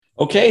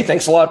Okay,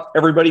 thanks a lot,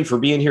 everybody, for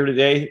being here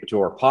today to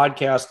our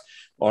podcast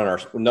on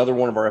another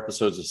one of our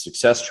episodes of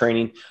Success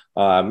Training.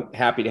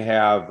 Happy to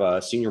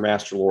have Senior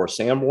Master Laura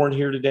Sanborn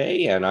here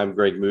today, and I'm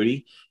Greg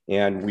Moody,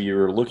 and we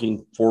are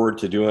looking forward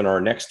to doing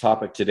our next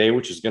topic today,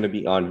 which is going to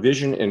be on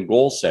vision and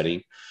goal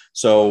setting.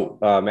 So,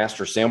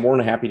 Master Sanborn,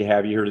 happy to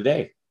have you here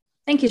today.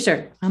 Thank you,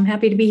 sir. I'm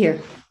happy to be here.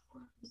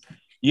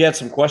 You had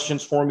some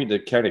questions for me to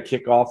kind of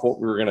kick off what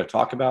we were going to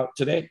talk about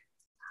today?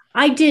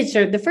 I did,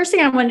 sir. The first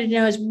thing I wanted to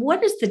know is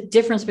what is the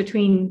difference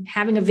between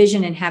having a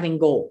vision and having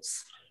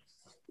goals?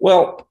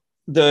 Well,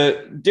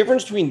 the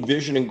difference between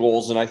vision and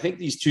goals, and I think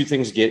these two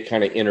things get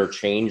kind of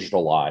interchanged a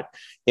lot.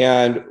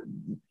 And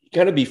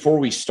kind of before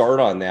we start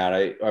on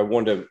that, I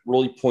wanted to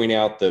really point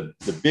out the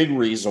big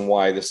reason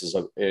why this is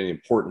an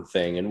important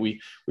thing. And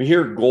we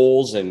hear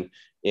goals and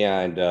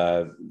having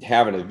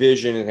a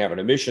vision and having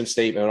a mission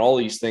statement, and all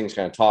these things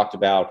kind of talked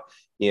about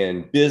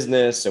in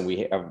business, and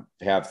we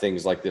have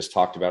things like this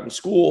talked about in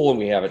school, and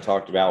we have it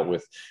talked about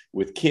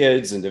with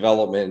kids and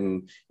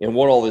development and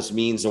what all this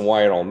means and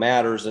why it all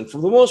matters. And for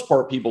the most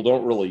part, people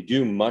don't really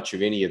do much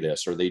of any of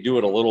this, or they do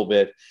it a little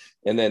bit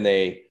and then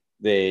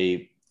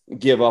they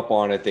give up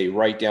on it. They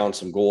write down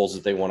some goals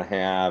that they want to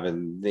have,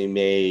 and they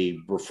may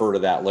refer to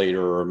that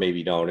later or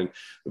maybe don't.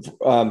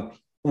 And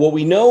what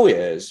we know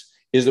is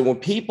that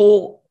when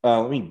people,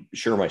 let me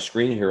share my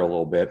screen here a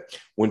little bit.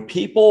 When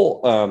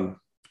people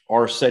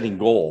are setting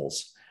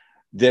goals,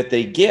 that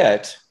they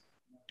get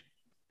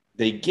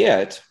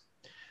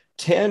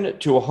 10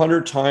 to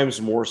 100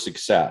 times more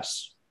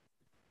success.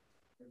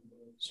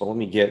 So let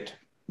me get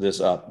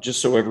this up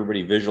just so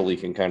everybody visually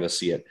can kind of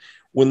see it.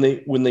 When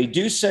they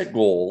do set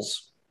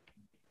goals,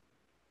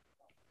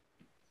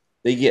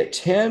 they get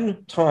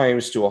 10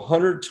 times to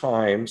 100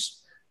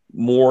 times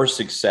more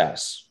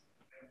success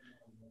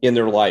in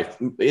their life.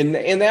 And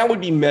that would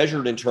be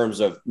measured in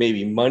terms of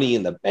maybe money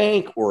in the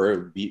bank, or it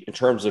would be in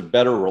terms of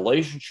better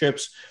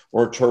relationships,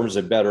 or in terms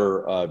of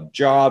better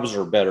jobs,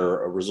 or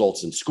better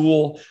results in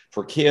school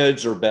for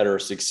kids, or better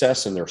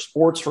success in their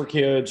sports for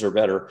kids, or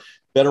better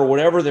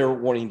whatever they're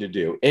wanting to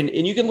do. And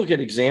you can look at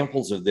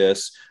examples of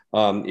this.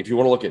 If you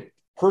want to look at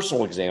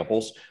personal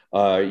examples,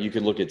 you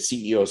can look at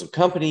CEOs of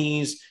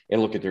companies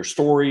and look at their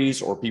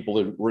stories, or people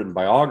that have written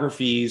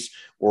biographies,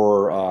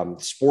 or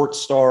sports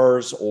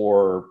stars,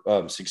 or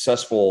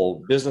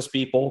successful business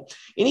people.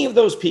 Any of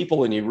those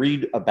people, and you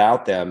read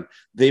about them,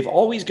 they've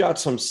always got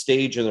some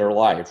stage in their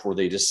life where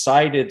they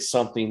decided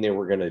something they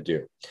were going to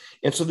do.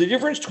 And so the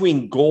difference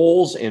between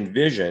goals and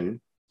vision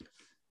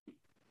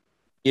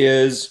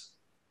is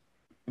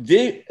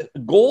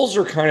goals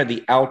are kind of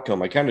the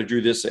outcome. I kind of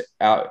drew this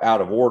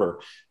out of order.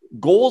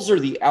 Goals are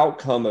the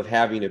outcome of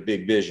having a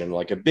big vision,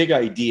 like a big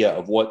idea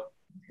of what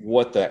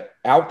the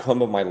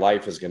outcome of my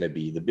life is going to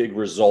be, the big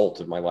result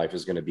of my life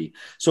is going to be.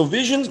 So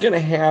vision's going to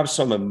have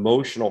some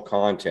emotional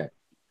content.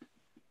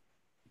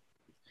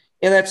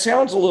 And that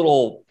sounds a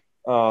little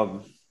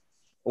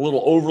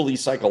overly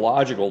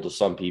psychological to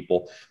some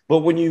people, but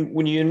when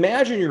you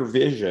imagine your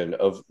vision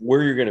of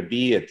where you're going to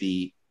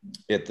be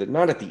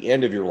not at the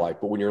end of your life,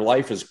 but when your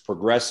life is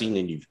progressing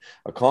and you've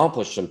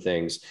accomplished some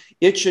things,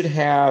 it should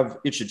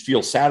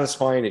feel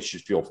satisfying. It should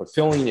feel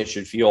fulfilling. It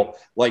should feel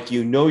like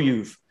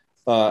you've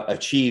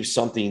achieved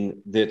something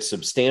that's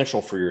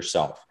substantial for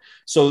yourself.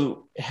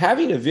 So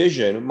having a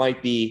vision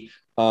might be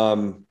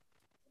when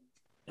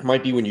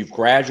you've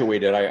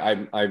graduated.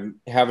 I'm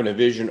having a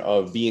vision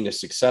of being a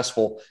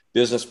successful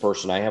business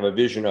person. I have a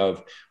vision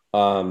of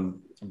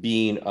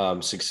being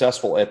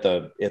successful at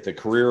the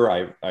career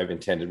I've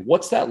intended.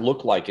 What's that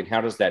look like, and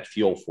how does that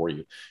feel for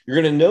you? You're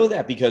going to know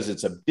that because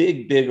it's a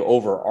big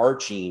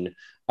overarching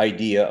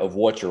idea of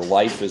what your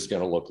life is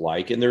going to look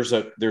like. And there's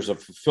a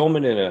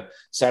fulfillment and a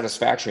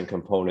satisfaction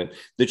component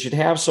that should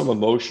have some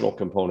emotional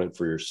component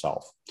for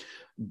yourself.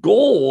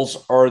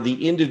 Goals are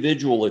the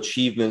individual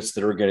achievements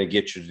that are going to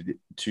get you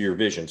to your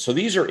vision. So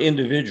these are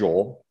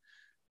individual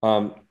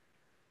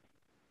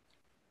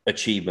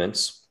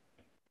achievements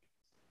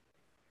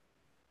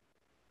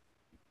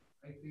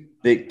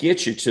that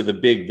gets you to the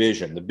big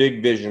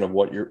vision of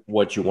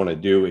what you want to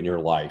do in your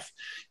life.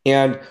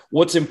 And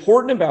what's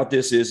important about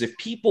this is if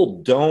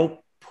people don't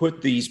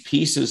put these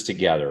pieces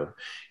together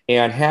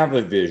and have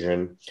a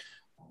vision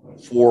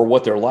for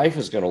what their life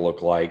is going to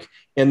look like,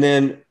 and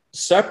then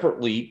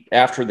separately,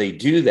 after they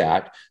do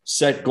that,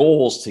 set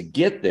goals to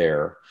get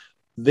there,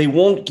 they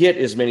won't get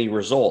as many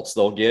results.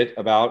 They'll get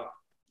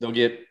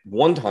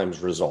one times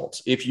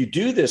results. If you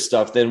do this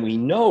stuff, then we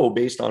know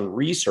based on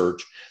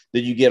research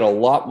that you get a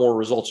lot more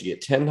results. You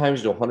get 10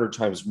 times to 100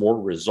 times more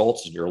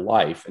results in your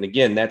life. And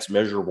again, that's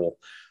measurable.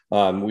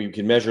 We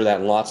can measure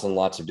that in lots and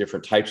lots of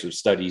different types of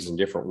studies and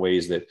different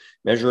ways that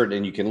measure it.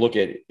 And you can look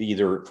at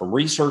either from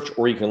research,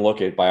 or you can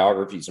look at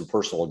biographies and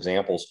personal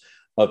examples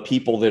of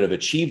people that have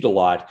achieved a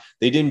lot.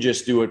 They didn't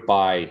just do it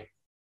by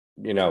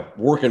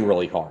working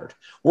really hard.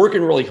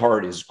 Working really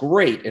hard is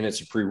great, and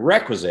it's a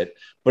prerequisite,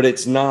 but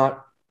it's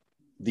not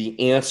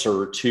the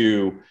answer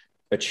to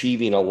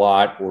achieving a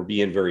lot or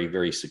being very,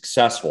 very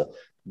successful.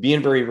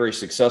 being very, very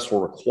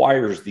successful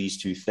requires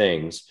these two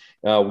things.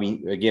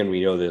 We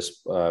know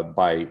this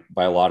by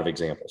a lot of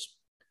examples.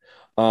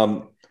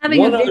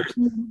 Having a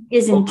vision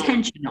is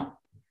intentional.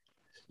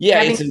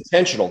 Yeah, it's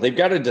intentional. They've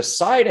got to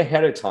decide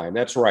ahead of time.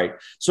 That's right.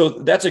 So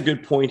that's a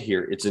good point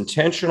here. It's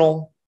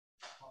intentional.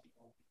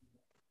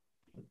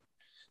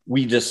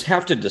 We just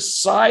have to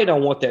decide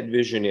on what that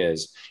vision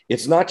is.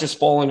 It's not just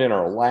falling in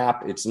our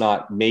lap. It's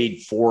not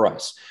made for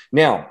us.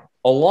 Now,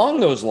 along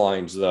those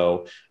lines,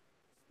 though,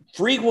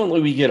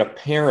 frequently we get a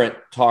parent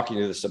talking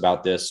to us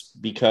about this,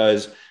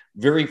 because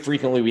very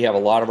frequently we have a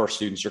lot of our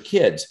students are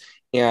kids.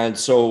 And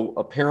so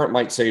a parent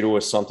might say to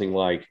us something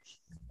like,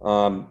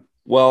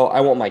 well,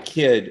 I want my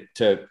kid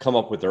to come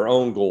up with their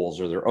own goals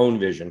or their own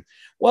vision.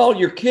 Well,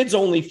 your kid's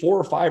only 4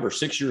 or 5 or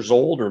 6 years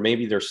old, or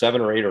maybe they're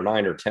 7 or 8 or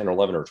 9 or 10 or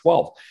 11 or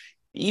 12.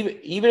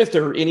 Even if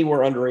they're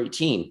anywhere under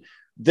 18,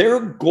 their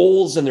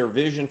goals and their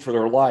vision for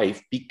their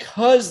life,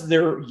 because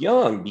they're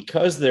young,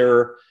 because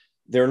they're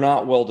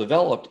not well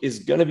developed, is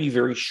going to be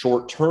very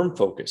short-term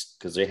focused,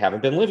 because they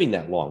haven't been living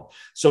that long.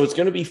 So it's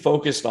going to be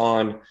focused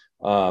on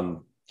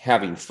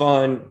having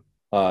fun,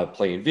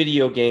 playing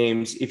video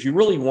games. If you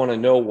really want to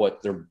know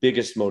what their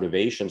biggest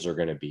motivations are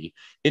going to be,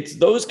 it's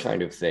those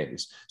kind of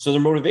things. So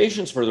their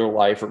motivations for their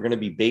life are going to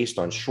be based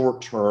on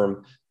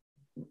short-term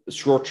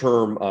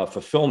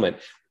fulfillment.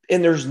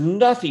 And there's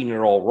nothing at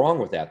all wrong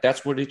with that.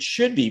 That's what it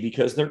should be,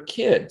 because they're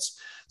kids.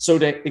 So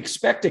to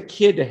expect a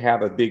kid to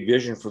have a big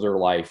vision for their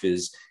life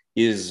is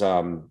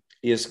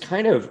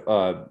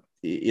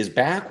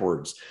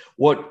backwards.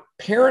 What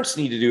parents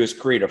need to do is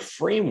create a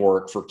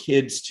framework for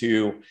kids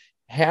to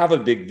have a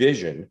big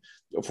vision,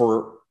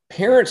 for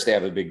parents to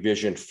have a big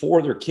vision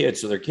for their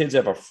kids, so their kids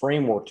have a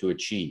framework to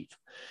achieve.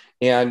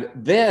 And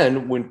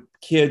then when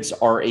kids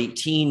are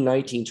 18,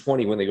 19,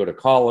 20, when they go to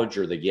college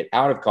or they get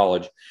out of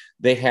college,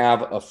 they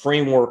have a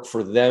framework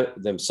for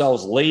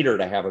themselves later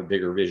to have a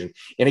bigger vision.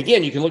 And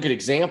again, you can look at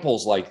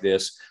examples like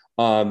this.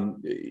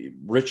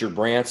 Richard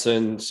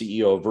Branson,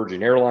 CEO of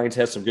Virgin Airlines,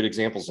 has some good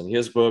examples in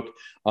his book.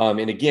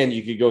 And again,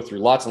 you could go through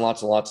lots and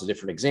lots and lots of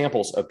different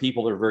examples of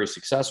people that are very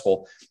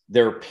successful.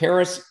 Their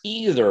parents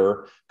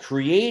either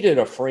created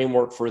a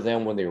framework for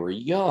them when they were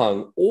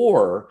young,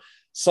 or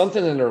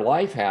something in their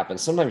life happened,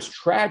 sometimes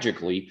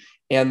tragically,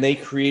 and they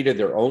created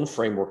their own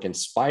framework in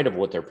spite of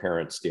what their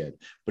parents did.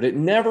 But it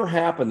never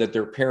happened that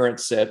their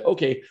parents said,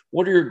 okay,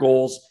 what are your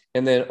goals?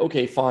 And then,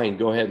 okay, fine,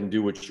 go ahead and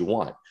do what you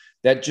want.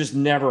 That just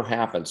never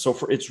happened. So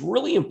it's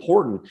really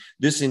important,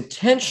 this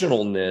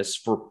intentionalness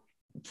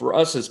for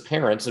us as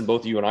parents, and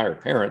both you and I are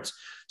parents,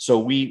 so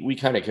we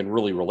kind of can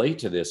really relate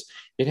to this.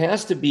 It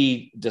has to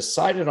be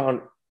decided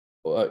on.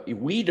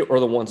 We are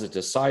the ones that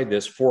decide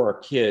this for our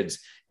kids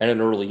at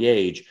an early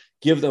age,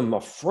 give them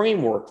a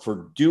framework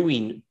for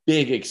doing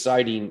big,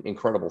 exciting,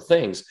 incredible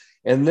things.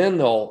 And then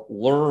they'll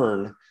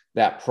learn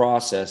that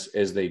process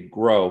as they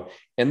grow.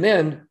 And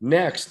then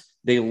next,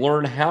 they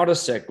learn how to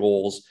set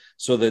goals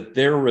so that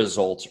their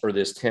results are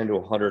this 10 to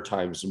 100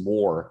 times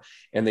more.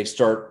 And they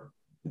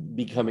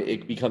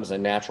it becomes a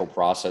natural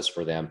process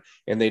for them,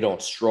 and they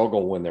don't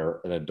struggle when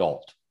they're an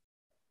adult.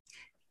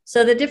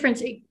 So the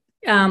difference,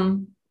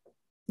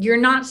 you're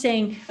not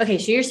saying, okay,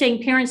 so you're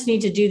saying parents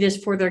need to do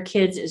this for their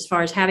kids as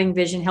far as having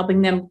vision,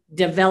 helping them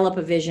develop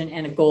a vision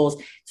and a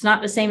goals. It's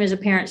not the same as a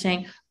parent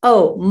saying,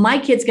 oh, my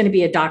kid's going to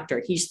be a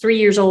doctor. He's 3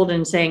 years old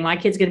and saying, my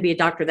kid's going to be a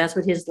doctor. That's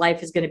what his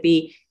life is going to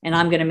be, and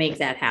I'm going to make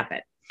that happen.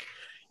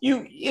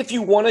 If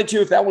you wanted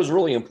to, if that was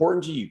really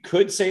important to you, you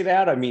could say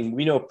that. I mean,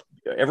 we know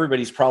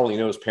everybody's probably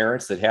knows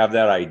parents that have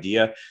that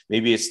idea.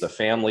 Maybe it's the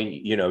family,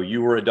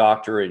 you were a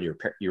doctor and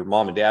your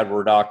mom and dad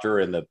were a doctor,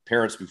 and the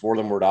parents before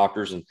them were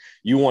doctors, and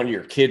you want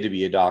your kid to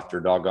be a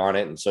doctor, doggone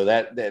it. And so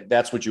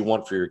that's what you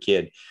want for your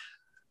kid.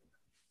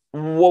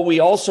 What we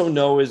also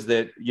know is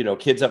that,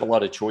 kids have a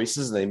lot of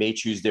choices, and they may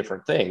choose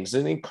different things,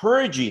 and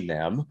encouraging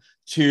them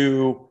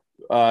to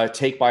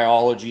take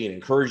biology and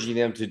encouraging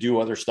them to do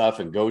other stuff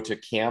and go to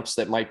camps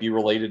that might be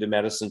related to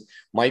medicine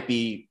might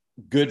be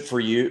good for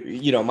you,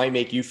 might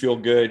make you feel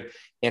good,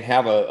 and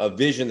have a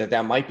vision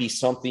that might be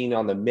something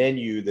on the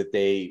menu that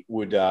they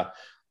would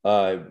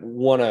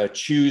want to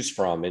choose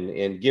from,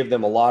 and give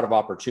them a lot of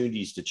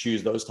opportunities to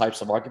choose those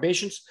types of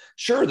occupations.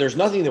 Sure, there's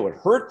nothing that would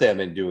hurt them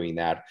in doing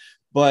that,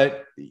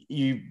 but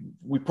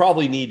we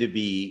probably need to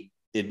be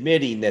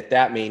admitting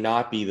that may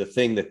not be the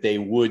thing that they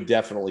would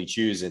definitely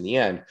choose in the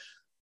end.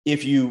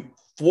 If you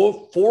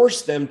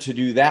force them to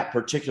do that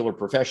particular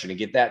profession and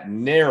get that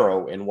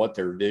narrow in what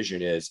their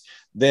vision is,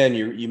 then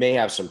you may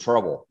have some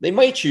trouble. They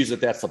might choose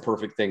that that's the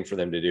perfect thing for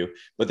them to do,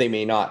 but they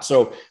may not.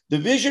 So the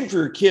vision for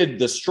your kid,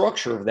 the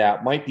structure of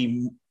that might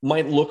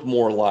look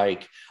more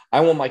like, I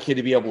want my kid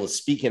to be able to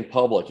speak in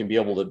public and be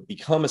able to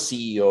become a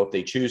CEO if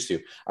they choose to.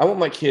 I want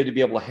my kid to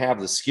be able to have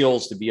the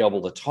skills to be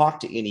able to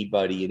talk to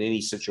anybody in any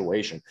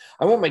situation.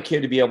 I want my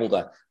kid to be able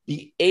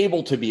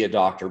to be a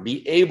doctor,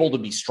 be able to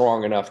be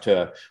strong enough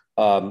to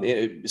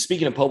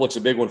speaking in public is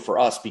a big one for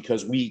us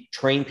because we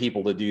train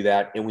people to do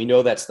that. And we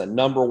know that's the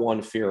number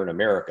one fear in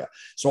America.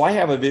 So I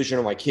have a vision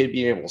of my kid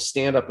being able to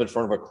stand up in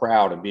front of a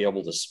crowd and be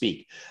able to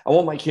speak. I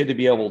want my kid to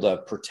be able to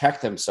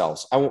protect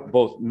themselves. I want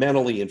both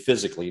mentally and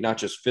physically, not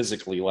just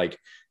physically, like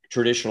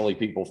traditionally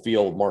people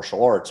feel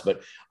martial arts,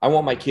 but I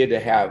want my kid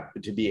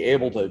to be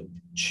able to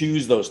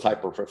choose those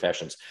type of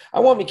professions. I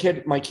want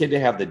my kid to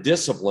have the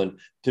discipline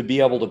to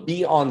be able to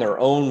be on their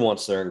own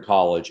once they're in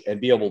college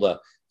and be able to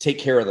take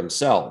care of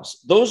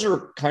themselves. Those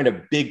are kind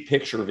of big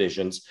picture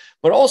visions,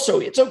 but also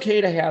it's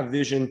okay to have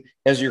vision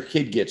as your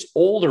kid gets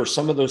older.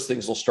 Some of those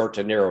things will start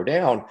to narrow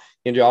down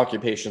into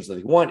occupations that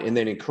they want, and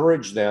then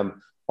encourage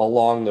them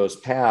along those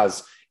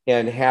paths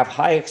and have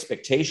high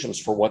expectations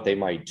for what they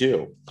might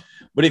do.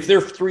 But if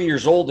they're 3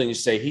 years old and you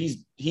say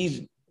he's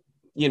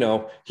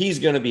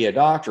going to be a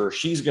doctor,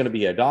 she's going to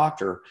be a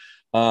doctor,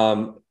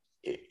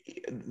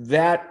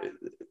 that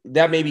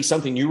may be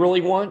something you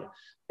really want.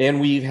 And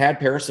we've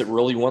had parents that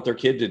really want their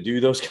kid to do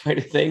those kind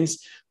of things.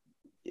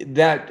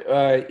 That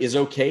is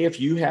okay if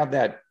you have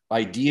that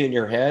idea in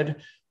your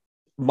head.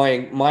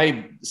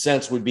 My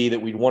sense would be that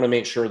we'd want to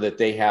make sure that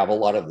they have a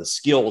lot of the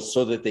skills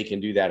so that they can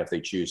do that if they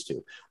choose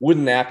to.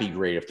 Wouldn't that be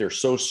great if they're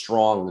so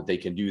strong that they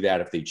can do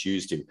that if they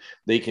choose to?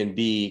 They can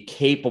be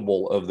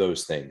capable of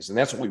those things. And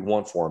that's what we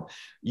want for them.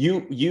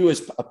 You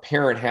as a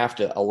parent have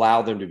to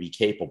allow them to be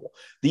capable.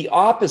 The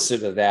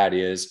opposite of that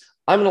is,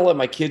 I'm going to let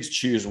my kids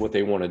choose what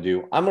they want to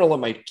do. I'm going to let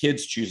my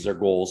kids choose their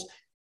goals.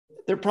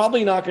 They're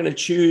probably not going to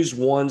choose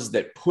ones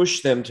that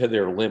push them to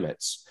their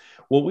limits.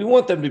 What we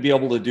want them to be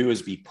able to do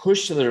is be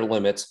pushed to their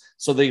limits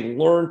so they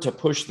learn to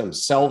push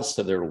themselves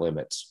to their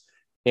limits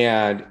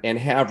and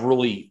have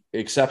really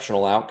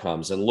exceptional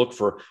outcomes and look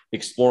for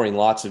exploring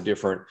lots of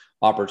different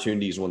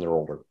opportunities when they're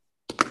older.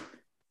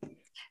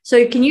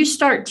 So can you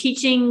start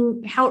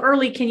teaching, how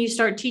early can you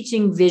start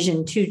teaching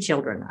vision to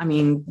children? I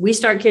mean, we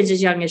start kids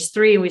as young as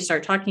 3 and we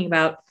start talking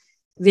about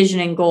vision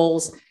and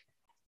goals.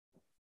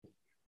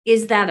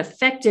 Is that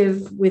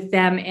effective with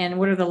them? And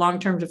what are the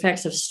long-term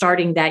effects of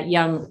starting that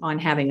young on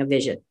having a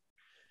vision?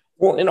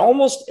 Well, in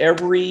almost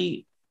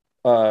every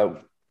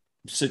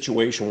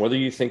situation, whether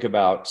you think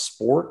about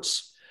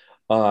sports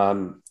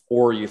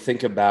or you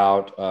think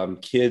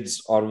about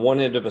kids on one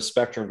end of a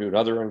spectrum to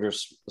another end of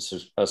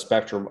a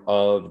spectrum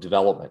of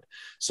development.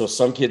 So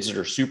some kids that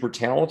are super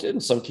talented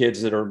and some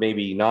kids that are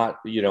maybe not,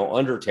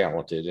 under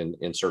talented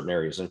in certain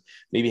areas and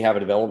maybe have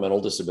a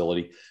developmental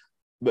disability,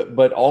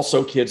 but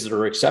also kids that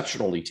are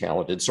exceptionally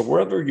talented. So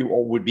wherever you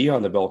would be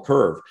on the bell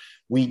curve,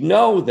 we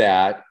know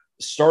that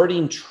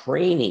starting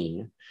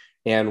training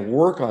and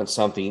work on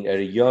something at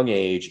a young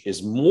age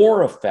is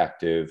more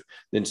effective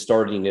than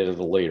starting it at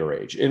a later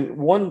age. And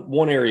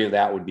one area of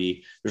that would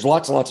be, there's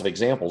lots and lots of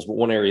examples, but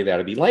one area of that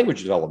would be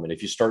language development.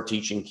 If you start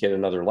teaching a kid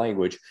another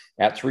language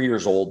at 3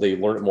 years old, they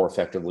learn it more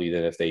effectively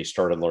than if they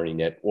started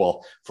learning it.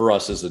 Well, for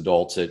us as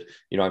adults,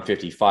 I'm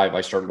 55, I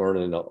started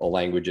learning a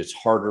language. It's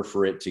harder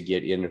for it to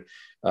get in,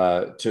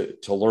 to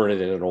learn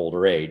it at an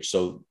older age.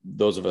 So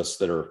those of us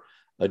that are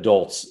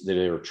adults that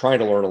are trying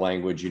to learn a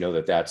language,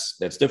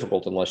 that's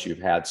difficult unless you've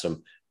had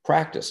some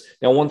practice.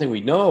 Now, one thing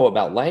we know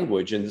about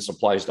language, and this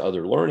applies to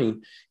other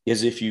learning,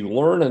 is if you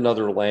learn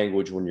another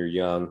language when you're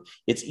young,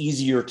 it's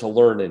easier to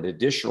learn an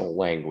additional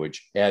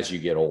language as you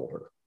get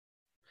older.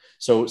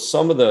 So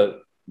some of the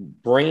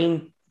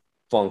brain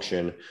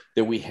function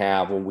that we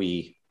have when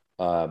we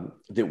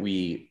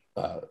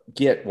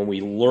get when we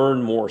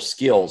learn more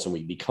skills and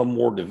we become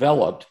more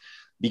developed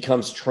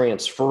becomes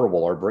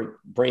transferable. Our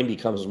brain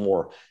becomes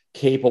more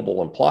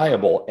capable and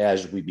pliable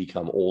as we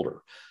become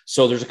older.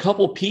 So there's a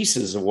couple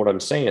pieces of what I'm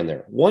saying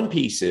there. One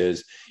piece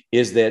is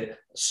that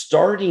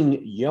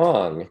starting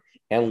young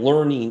and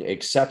learning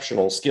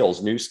exceptional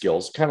skills, new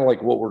skills, kind of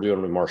like what we're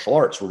doing in martial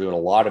arts. We're doing a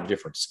lot of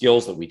different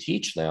skills that we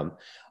teach them,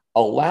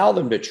 allow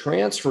them to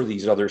transfer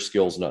these other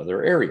skills in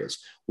other areas.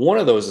 One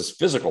of those is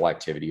physical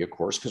activity, of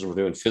course, because we're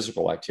doing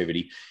physical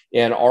activity,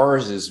 and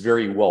ours is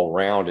very well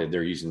rounded.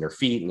 They're using their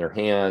feet and their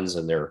hands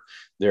and their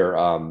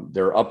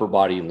upper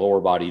body and lower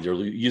body. They're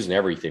using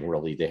everything,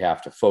 really. They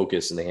have to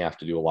focus and they have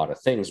to do a lot of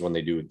things when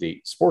they do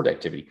the sport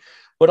activity,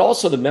 but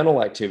also the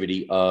mental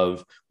activity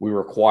of, we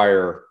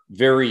require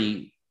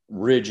very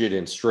rigid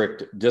and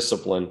strict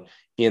discipline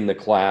in the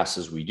class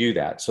as we do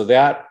that. So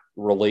that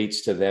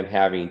relates to them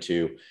having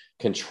to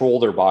control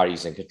their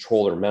bodies and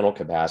control their mental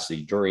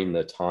capacity during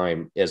the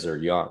time as they're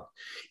young.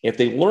 If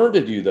they learn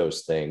to do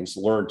those things,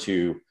 learn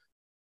to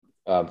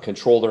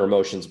control their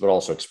emotions, but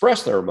also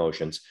express their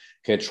emotions,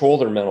 control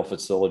their mental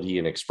facility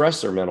and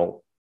express their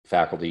mental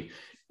faculty,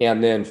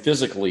 and then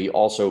physically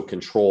also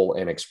control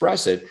and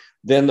express it,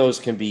 then those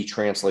can be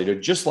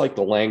translated just like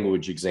the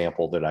language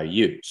example that I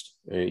used.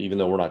 Even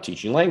though we're not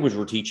teaching language,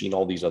 we're teaching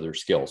all these other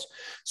skills.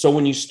 So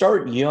when you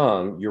start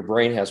young, your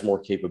brain has more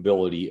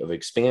capability of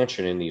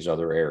expansion in these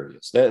other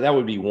areas. That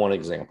would be one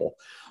example.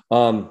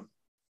 Let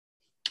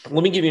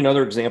me give you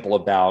another example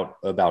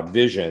about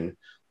vision.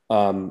 I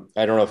don't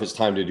know if it's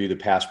time to do the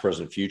past,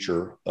 present,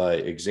 future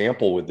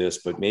example with this,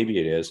 but maybe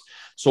it is.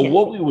 So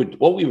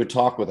what we would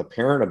talk with a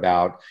parent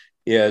about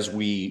as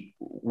we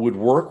would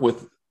work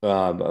with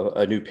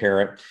a new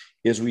parent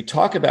is we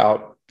talk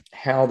about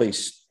how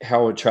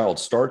a child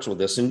starts with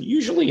this. And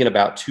usually in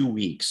about 2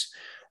 weeks,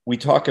 we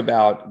talk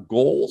about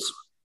goals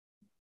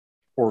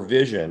or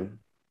vision.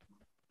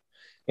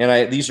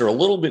 And these are a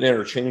little bit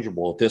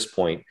interchangeable at this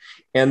point.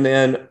 And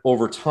then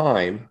over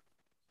time,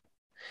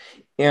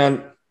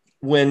 and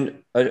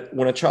when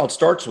a child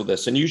starts with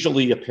this, and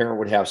usually a parent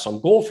would have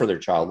some goal for their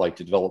child, like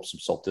to develop some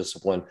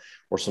self-discipline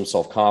or some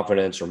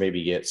self-confidence, or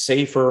maybe get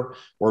safer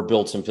or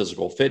build some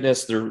physical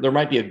fitness. There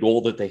might be a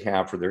goal that they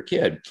have for their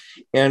kid.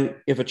 And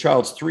if a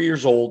child's 3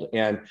 years old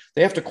and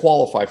they have to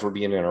qualify for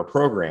being in our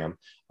program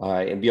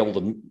and be able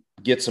to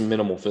get some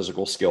minimal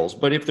physical skills.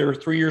 But if they're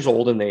 3 years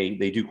old and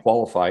they do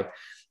qualify,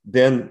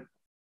 then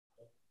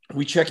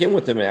we check in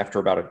with them after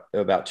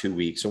about 2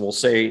 weeks. And we'll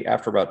say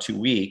after about 2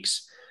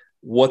 weeks,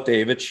 what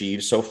they've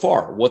achieved so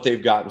far, what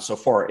they've gotten so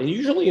far. And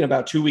usually in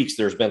about 2 weeks,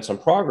 there's been some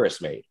progress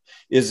made.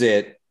 Is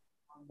it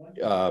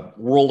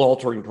world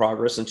altering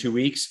progress in 2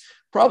 weeks?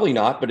 Probably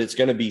not, but it's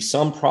going to be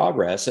some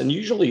progress. And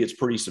usually it's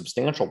pretty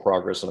substantial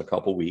progress in a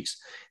couple of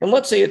weeks. And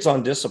let's say it's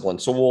on discipline.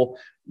 So we'll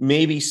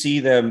maybe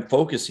see them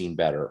focusing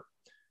better.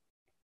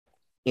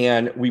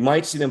 And we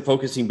might see them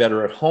focusing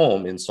better at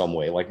home in some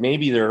way. Like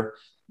maybe they're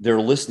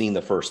listening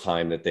the first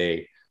time that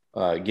they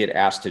get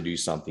asked to do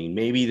something.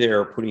 Maybe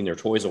they're putting their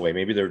toys away.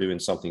 Maybe they're doing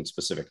something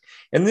specific.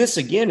 And this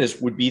again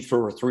would be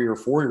for a 3 or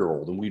 4 year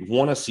old. And we'd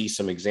want to see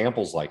some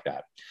examples like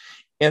that.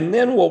 And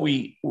then what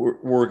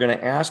we're going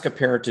to ask a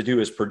parent to do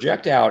is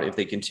project out if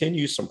they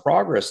continue some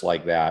progress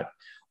like that,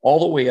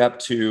 all the way up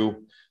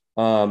to,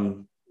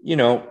 along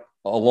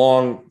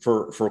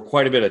for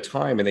quite a bit of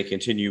time, and they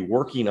continue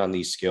working on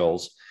these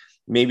skills,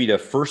 maybe to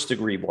first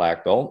degree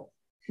black belt,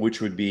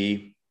 which would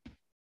be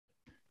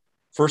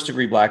first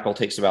degree black belt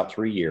takes about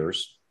 3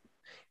 years,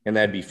 and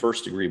that'd be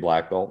first degree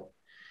black belt.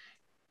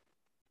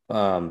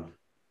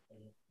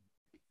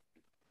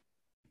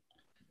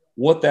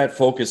 What that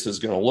focus is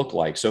going to look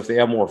like. So if they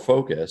have more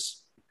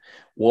focus,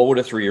 what would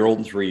a 3-year-old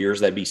in 3 years,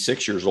 that'd be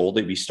 6 years old,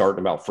 they'd be starting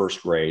about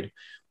first grade.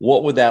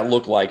 What would that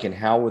look like, and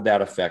how would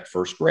that affect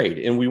first grade?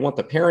 And we want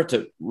the parent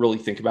to really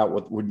think about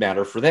what would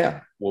matter for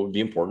them, what would be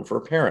important for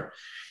a parent.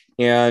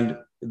 And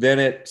then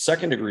at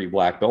second degree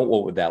black belt,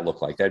 what would that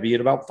look like? That'd be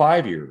at about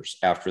 5 years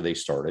after they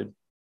started.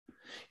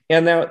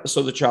 And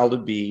so the child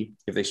would be,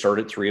 if they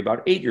started at 3,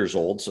 about 8 years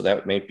old. So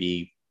that might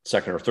be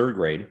second or third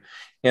grade.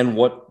 And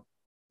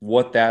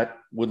what that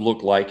would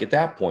look like at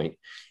that point.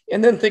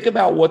 And then think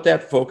about what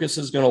that focus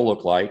is going to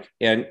look like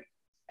and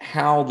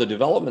how the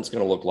development's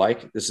going to look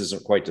like. This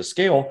isn't quite to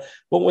scale,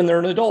 but when they're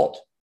an adult.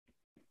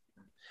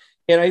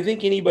 And I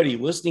think anybody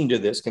listening to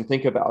this can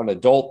think about an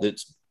adult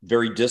that's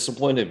very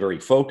disciplined and very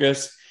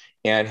focused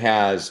and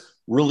has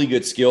really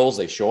good skills.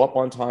 They show up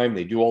on time.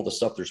 They do all the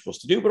stuff they're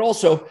supposed to do, but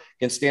also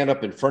can stand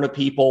up in front of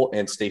people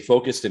and stay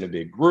focused in a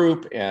big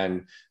group,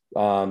 and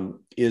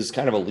is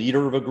kind of a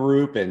leader of a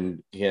group,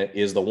 and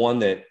is the one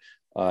that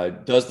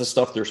does the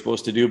stuff they're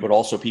supposed to do, but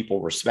also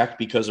people respect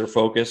because they're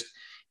focused.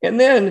 And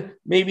then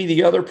maybe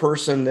the other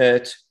person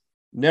that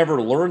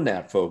never learned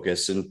that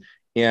focus.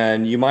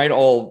 And you might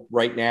all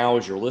right now,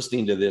 as you're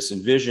listening to this,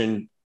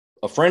 envision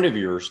a friend of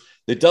yours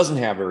that doesn't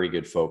have very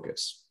good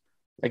focus.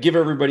 I give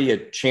everybody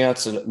a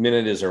chance, a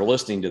minute as they're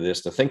listening to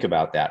this, to think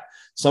about that.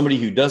 Somebody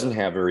who doesn't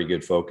have very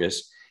good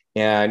focus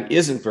and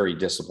isn't very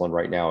disciplined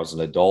right now as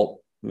an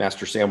adult.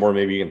 Master Sanborn,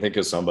 maybe you can think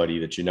of somebody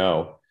that you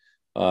know,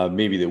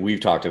 maybe that we've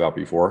talked about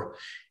before.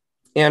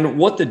 And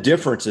what the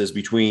difference is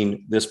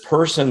between this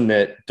person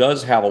that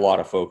does have a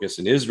lot of focus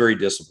and is very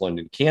disciplined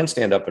and can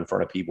stand up in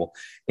front of people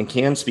and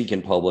can speak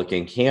in public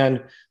and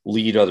can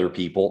lead other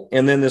people,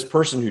 and then this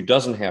person who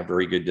doesn't have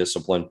very good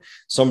discipline,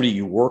 somebody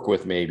you work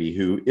with maybe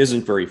who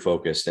isn't very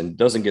focused and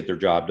doesn't get their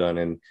job done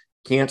and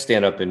can't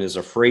stand up and is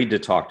afraid to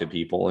talk to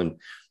people, and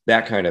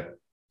that kind of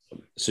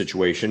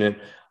situation. And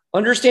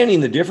understanding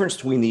the difference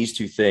between these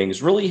two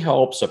things really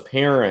helps a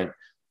parent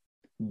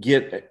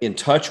get in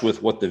touch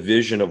with what the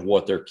vision of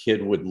what their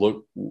kid would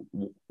look,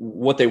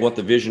 what they want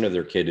the vision of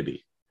their kid to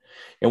be,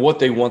 and what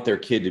they want their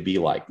kid to be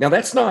like. Now,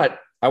 that's not,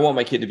 I want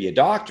my kid to be a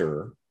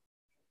doctor.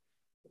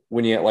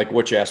 When you, like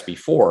what you asked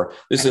before,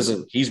 this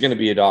isn't, he's going to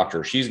be a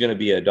doctor. She's going to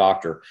be a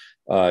doctor.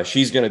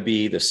 She's going to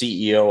be the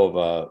CEO of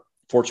a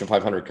Fortune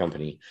 500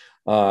 company.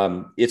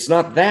 It's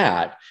not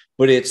that,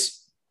 but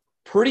it's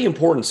pretty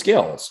important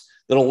skills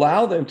that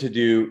allow them to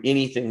do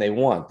anything they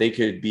want. They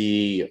could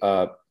be,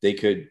 they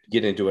could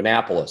get into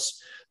Annapolis.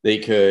 They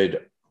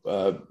could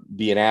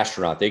be an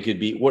astronaut. They could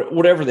be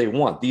whatever they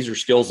want. These are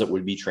skills that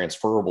would be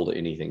transferable to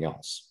anything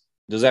else.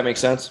 Does that make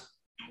sense?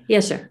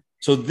 Yes, sir.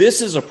 So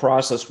this is a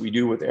process we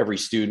do with every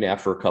student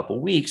after a couple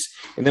of weeks.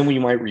 And then we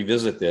might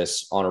revisit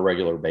this on a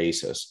regular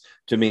basis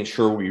to make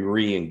sure we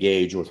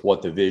re-engage with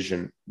what the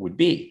vision would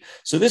be.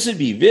 So this would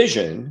be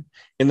vision.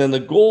 And then the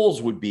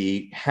goals would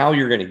be how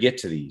you're going to get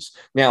to these.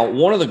 Now,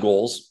 one of the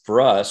goals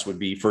for us would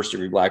be first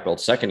degree black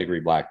belt, second degree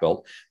black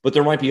belt, but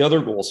there might be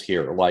other goals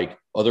here, like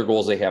other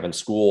goals they have in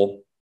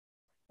school,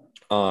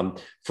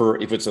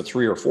 For if it's a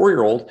 3 or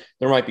 4-year-old,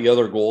 there might be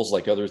other goals,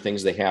 like other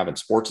things they have in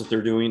sports that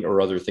they're doing, or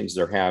other things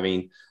they're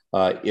having.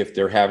 If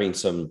they're having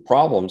some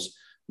problems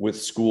with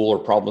school or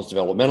problems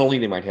developmentally,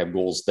 they might have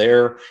goals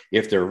there.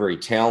 If they're very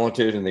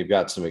talented and they've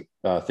got some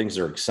things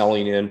they're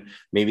excelling in,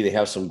 maybe they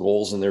have some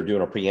goals and they're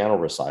doing a piano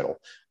recital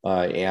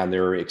and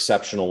they're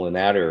exceptional in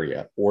that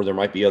area. Or there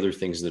might be other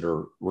things that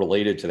are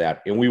related to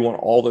that. And we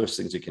want all those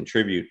things to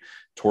contribute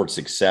towards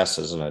success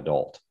as an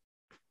adult.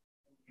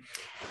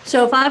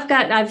 So if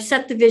I've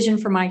set the vision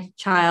for my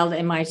child,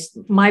 and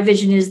my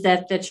vision is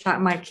that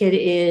my kid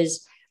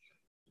is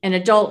an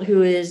adult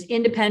who is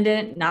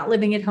independent, not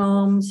living at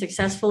home,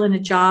 successful in a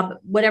job,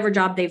 whatever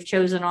job they've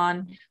chosen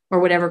on, or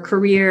whatever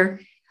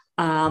career,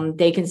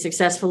 they can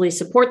successfully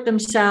support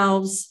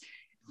themselves,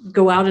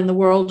 go out in the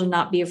world and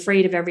not be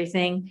afraid of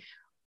everything.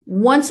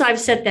 Once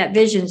I've set that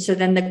vision, so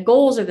then the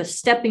goals are the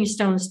stepping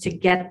stones to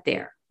get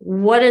there.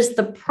 What is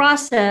the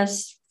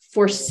process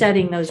for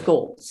setting those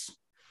goals?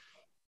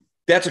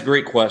 That's a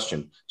great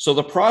question. So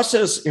the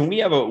process, and we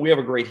have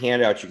a great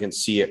handout you can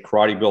see at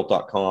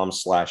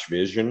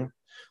karatebuilt.com/vision.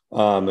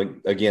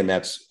 Again,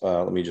 that's,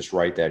 let me just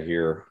write that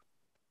here.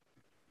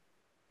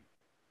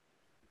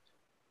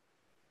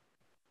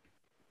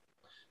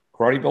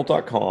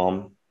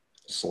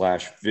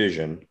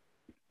 karatebuilt.com/vision.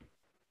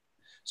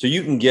 So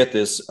you can get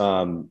this,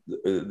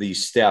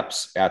 these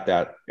steps at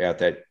that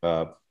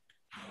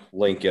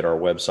link at our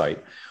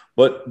website,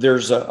 but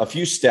there's a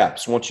few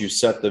steps once you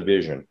set the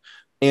vision,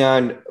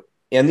 and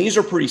these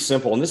are pretty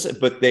simple,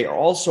 but they are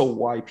also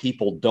why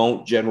people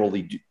don't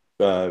generally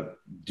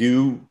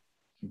do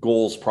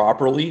goals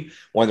properly,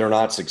 when they're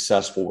not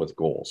successful with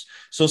goals.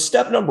 So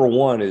step number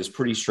one is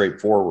pretty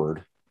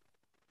straightforward.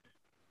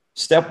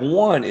 Step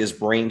one is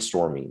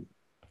brainstorming.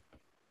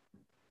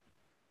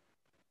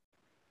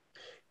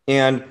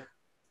 And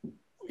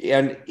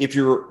if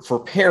you're, for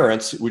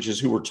parents, which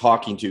is who we're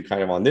talking to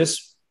kind of on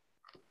this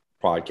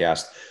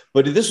podcast,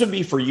 but this would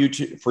be for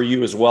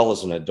you as well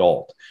as an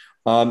adult.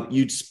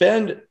 You'd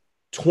spend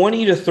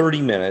 20 to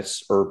 30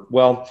 minutes, or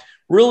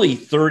really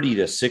 30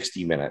 to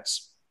 60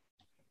 minutes.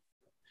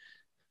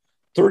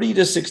 30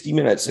 to 60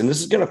 minutes. And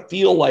this is going to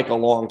feel like a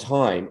long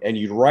time. And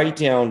you'd write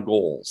down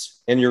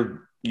goals, and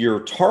your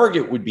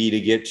target would be to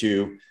get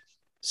to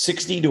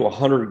 60 to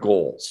 100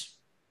 goals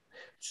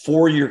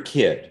for your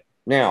kid.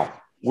 Now,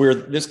 where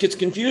this gets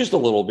confused a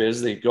little bit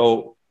is a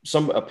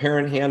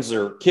parent hands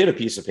their kid a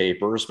piece of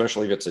paper,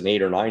 especially if it's an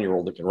 8 or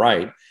 9-year-old that can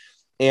write,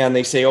 and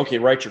they say, okay,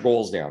 write your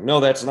goals down.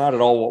 No, that's not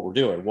at all what we're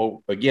doing.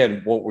 Well,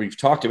 again, what we've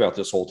talked about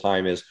this whole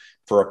time is,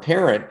 for a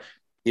parent,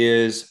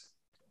 is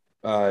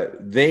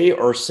they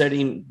are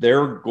setting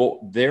their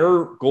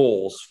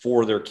goals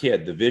for their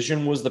kid. The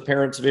vision was the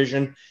parent's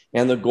vision,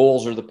 and the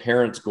goals are the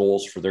parent's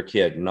goals for their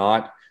kid,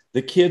 not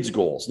the kid's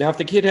goals. Now, if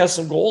the kid has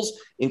some goals,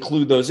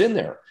 include those in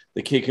there.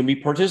 The kid can be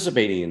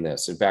participating in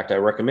this. In fact, I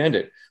recommend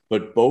it.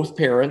 But both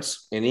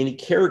parents and any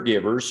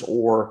caregivers,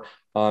 or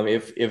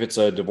if it's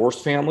a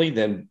divorced family,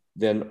 then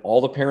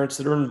all the parents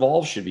that are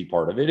involved should be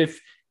part of it.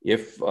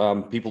 If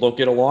people don't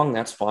get along,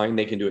 that's fine.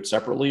 They can do it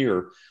separately,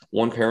 or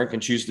one parent can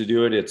choose to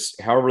do it. It's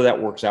however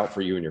that works out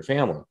for you and your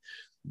family.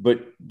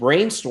 But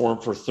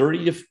brainstorm for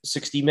 30 to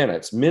 60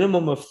 minutes,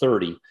 minimum of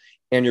 30,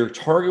 and your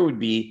target would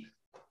be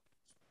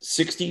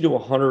 60 to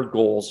 100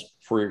 goals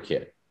for your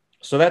kid.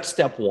 So that's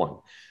step one.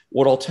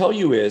 What I'll tell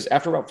you is,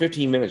 after about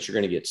 15 minutes, you're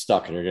going to get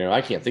stuck and you're going to,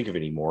 I can't think of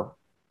any more.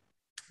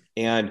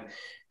 And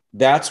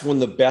that's when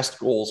the best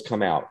goals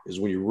come out, is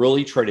when you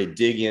really try to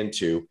dig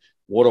into,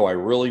 what do I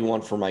really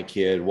want for my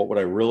kid? What would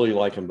I really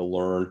like them to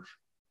learn?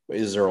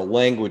 Is there a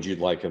language you'd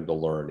like them to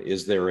learn?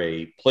 Is there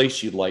a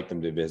place you'd like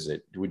them to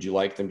visit? Would you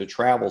like them to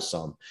travel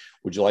some?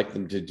 Would you like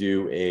them to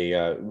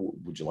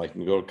would you like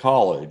them to go to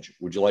college?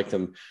 Would you like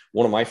them,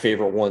 one of my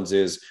favorite ones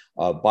is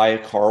buy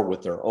a car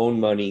with their own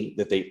money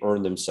that they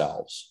earn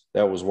themselves.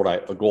 That was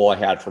a goal I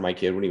had for my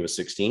kid when he was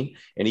 16.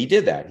 And he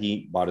did that.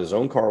 He bought his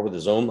own car with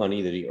his own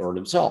money that he earned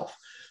himself.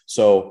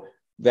 So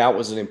that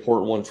was an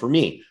important one for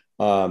me.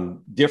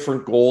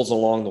 Different goals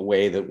along the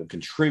way that will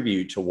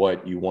contribute to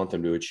what you want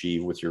them to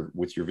achieve with your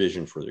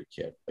vision for their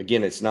kid.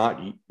 Again, it's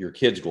not your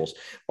kid's goals.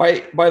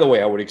 By the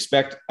way, I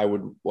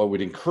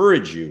would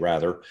encourage you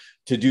rather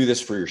to do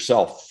this for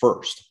yourself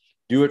first.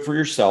 Do it for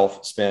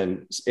yourself.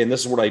 And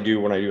this is what I do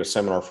when I do a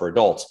seminar for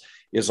adults,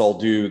 is I'll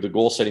do the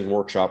goal setting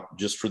workshop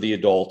just for the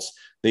adults.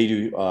 They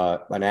do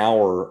an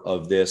hour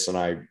of this, and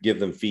I give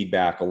them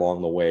feedback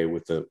along the way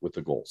with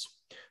the goals.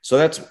 So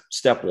that's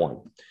step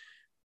one.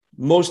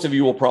 Most of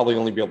you will probably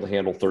only be able to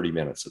handle 30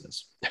 minutes of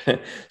this.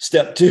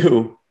 Step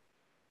two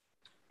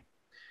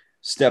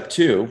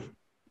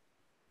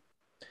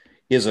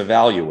is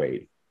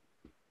evaluate.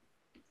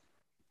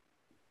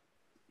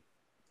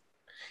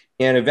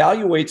 And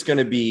evaluate's going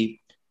to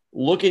be,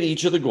 look at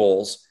each of the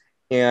goals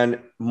and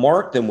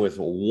mark them with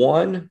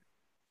 1,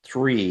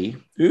 3.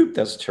 Oop,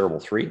 that's a terrible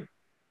 3.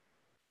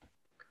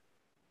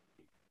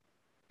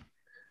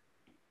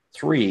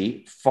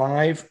 3,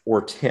 5,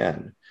 or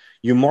 10.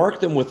 You mark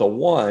them with a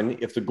 1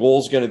 if the goal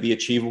is going to be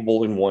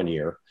achievable in 1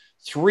 year,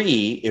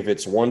 3 if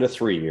it's 1 to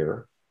 3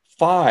 year,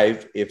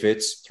 5 if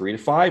it's 3 to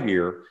 5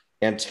 year,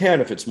 and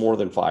 10 if it's more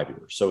than 5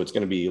 years. So it's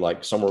going to be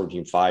like somewhere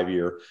between 5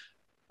 year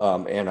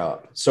and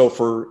up. So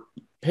for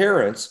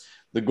parents,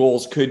 the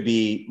goals could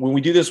be, when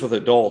we do this with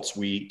adults,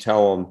 we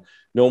tell them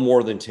no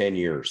more than 10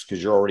 years,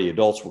 because you're already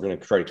adults. We're going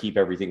to try to keep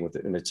everything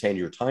within a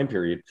 10-year time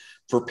period.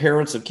 For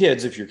parents of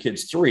kids, if your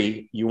kid's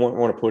 3, you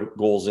want to put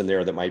goals in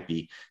there that might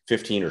be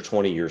 15 or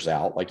 20 years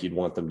out, like you'd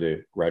want them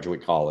to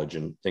graduate college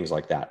and things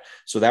like that.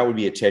 So that would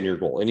be a 10-year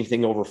goal.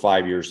 Anything over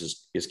 5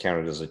 years is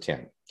counted as a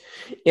 10.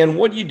 And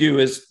what you do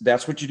is,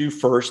 that's what you do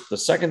first. The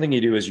second thing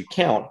you do is you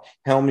count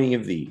how many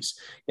of these.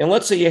 And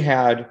let's say you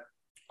had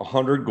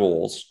 100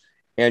 goals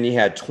and you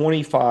had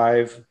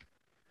 25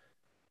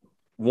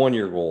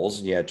 1-year goals,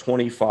 and you had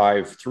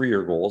 25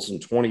 3-year goals,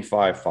 and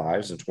 25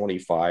 5s and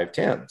 25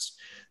 10s.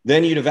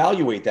 Then you'd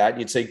evaluate that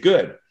and you'd say,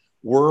 good,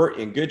 we're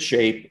in good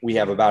shape. We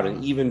have about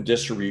an even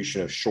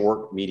distribution of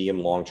short, medium,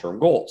 long-term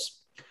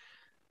goals.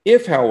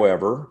 If,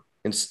 however,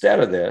 instead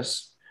of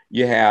this,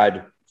 you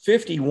had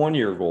 50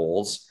 1-year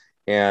goals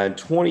and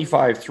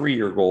 25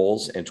 3-year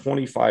goals and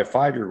 25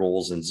 5-year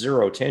goals and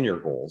 0 10-year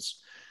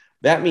goals,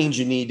 that means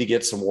you need to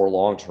get some more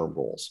long-term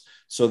goals.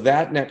 So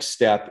that next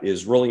step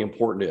is really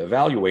important to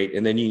evaluate.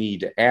 And then you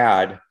need to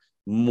add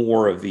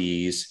more of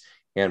these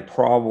and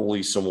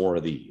probably some more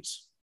of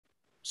these.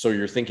 So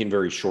you're thinking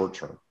very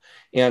short-term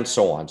and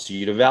so on. So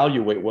you'd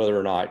evaluate whether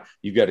or not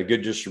you've got a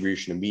good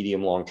distribution of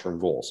medium, long-term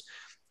goals.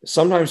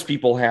 Sometimes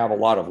people have a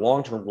lot of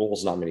long-term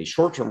goals, not many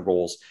short-term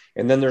goals.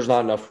 And then there's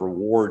not enough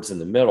rewards in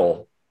the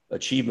middle,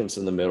 achievements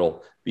in the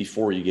middle,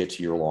 before you get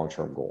to your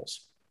long-term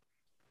goals.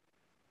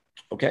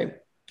 Okay.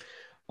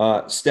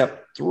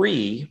 Step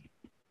 3,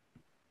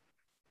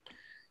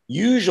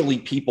 usually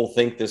people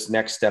think this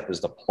next step is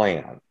the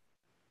plan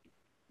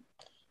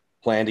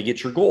to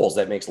get your goals.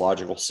 That makes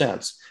logical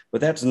sense,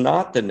 but that's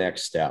not the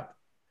next step.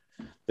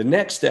 The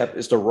next step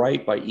is to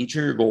write by each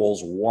of your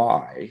goals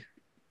why.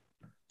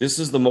 This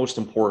is the most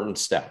important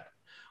step.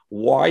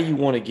 Why you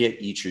want to get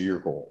each of your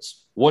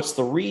goals. What's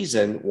the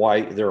reason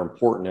why they're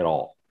important at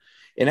all?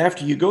 And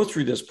after you go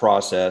through this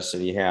process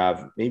and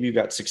maybe you've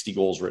got 60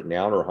 goals written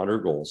down or 100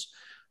 goals,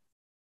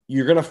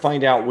 you're going to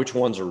find out which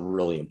ones are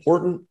really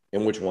important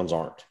and which ones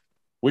aren't.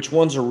 Which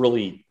ones are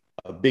really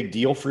a big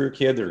deal for your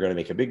kid, they're going to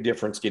make a big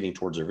difference getting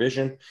towards their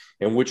vision,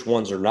 and which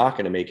ones are not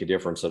going to make a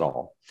difference at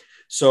all.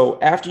 So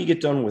after you get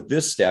done with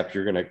this step,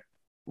 you're going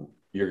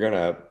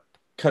to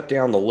cut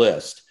down the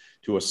list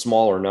to a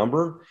smaller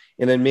number,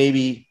 and then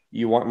maybe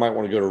you might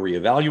want to go to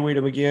reevaluate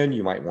them again.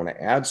 You might want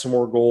to add some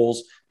more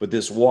goals, but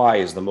this why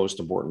is the most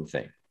important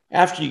thing.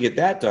 After you get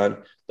that done,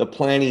 the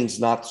planning's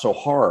not so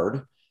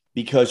hard,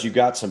 because you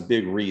got some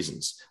big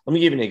reasons. Let me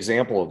give you an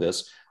example of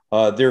this.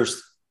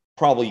 There's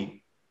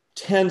probably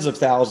tens of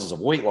thousands of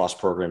weight loss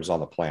programs on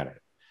the planet.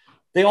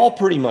 They all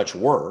pretty much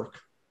work.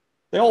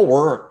 They all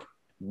work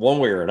one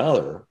way or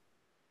another.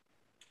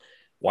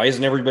 Why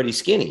isn't everybody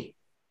skinny?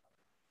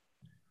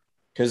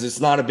 Because it's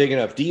not a big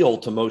enough deal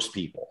to most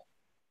people.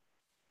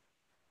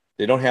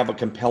 They don't have a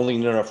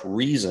compelling enough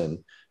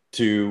reason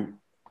to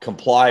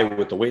comply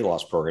with the weight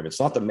loss program. It's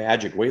not the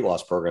magic weight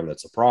loss program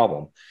that's the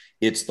problem.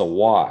 It's the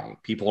why.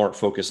 People aren't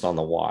focused on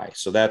the why.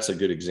 So that's a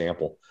good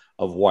example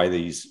of why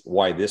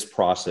this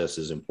process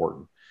is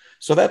important.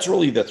 So that's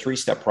really the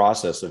 3-step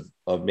process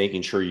of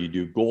making sure you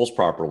do goals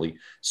properly,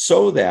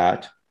 so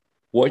that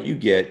what you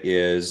get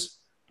is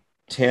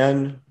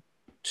 10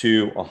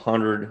 to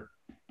 100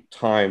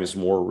 times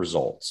more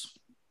results,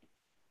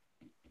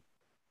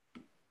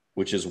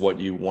 which is what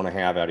you want to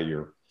have out of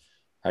your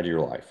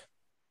life.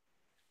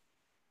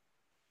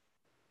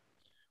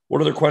 What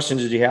other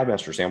questions did you have,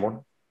 Mr.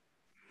 Sanborn?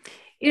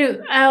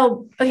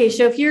 Okay,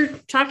 so if you're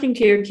talking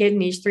to your kid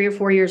and he's 3 or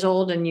 4 years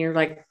old and you're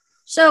like,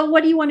 so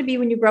what do you want to be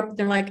when you grow up?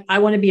 They're like, I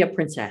want to be a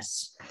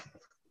princess.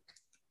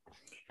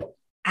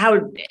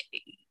 How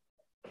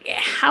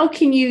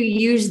can you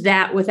use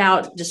that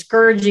without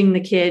discouraging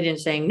the kid and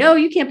saying, no,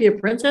 you can't be a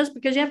princess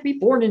because you have to be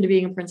born into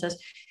being a princess?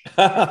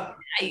 How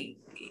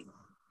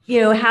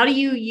do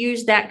you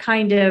use that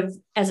kind of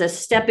as a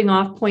stepping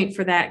off point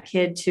for that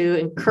kid to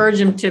encourage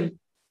him to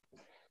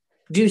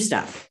do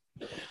stuff?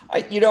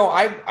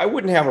 I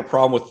wouldn't have a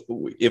problem with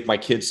if my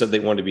kids said they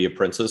wanted to be a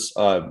princess.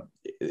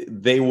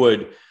 They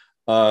would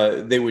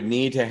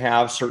need to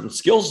have certain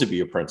skills to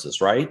be a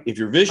princess, right? If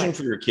your vision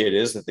for your kid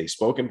is that they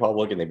spoke in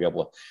public and they be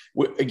able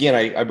to, again,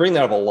 I bring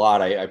that up a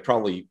lot. I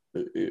probably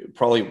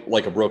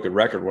like a broken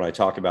record when I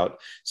talk about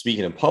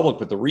speaking in public,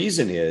 but the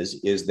reason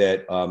is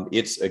that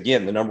it's,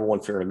 again, the number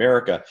one fear in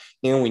America.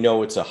 And we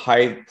know it's a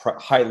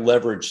high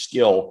leverage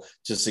skill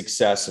to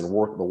success in the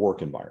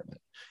work environment.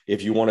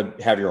 If you want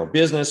to have your own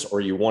business,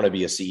 or you want to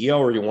be a CEO,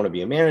 or you want to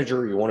be a manager,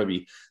 or you want to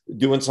be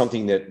doing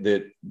something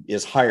that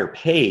is higher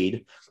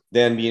paid,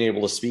 then being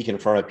able to speak in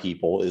front of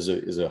people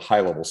is a high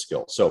level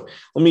skill. So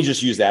let me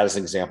just use that as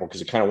an example,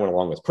 because it kind of went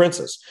along with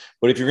princess.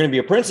 But if you're going to be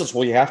a princess,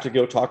 well, you have to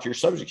go talk to your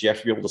subjects. You have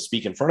to be able to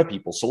speak in front of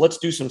people. So let's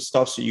do some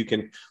stuff so you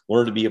can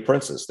learn to be a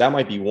princess. That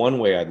might be one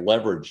way I'd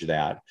leverage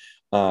that.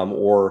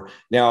 Or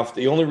now, if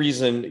the only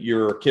reason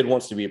your kid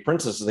wants to be a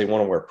princess is they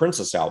want to wear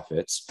princess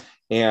outfits,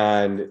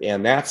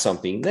 and that's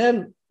something,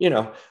 then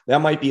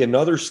that might be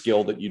another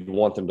skill that you'd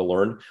want them to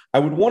learn. I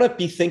would want to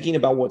be thinking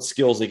about what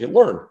skills they could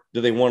learn.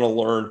 Do they want to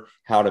learn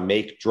how to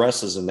make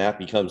dresses, and that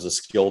becomes a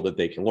skill that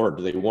they can learn?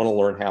 Do they want to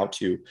learn how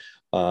to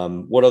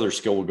what other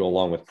skill would go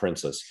along with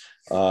princess?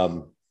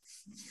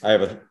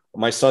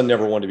 My son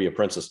never wanted to be a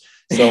princess.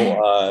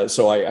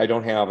 So I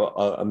don't have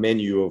a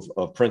menu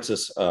of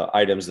princess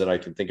items that I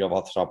can think of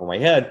off the top of my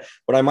head,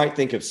 but I might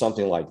think of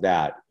something like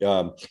that.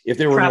 If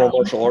they were more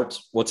martial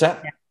arts, what's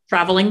that? Yeah.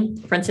 Traveling,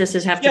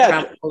 princesses have to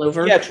travel all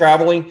over. Yeah,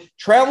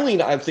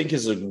 traveling, I think,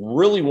 is a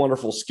really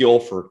wonderful skill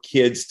for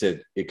kids to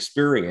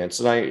experience.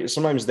 And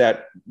sometimes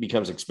that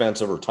becomes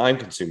expensive or time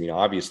consuming,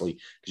 obviously,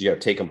 because you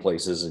got to take them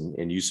places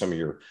and use some of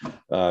your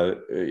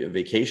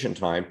vacation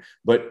time.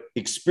 But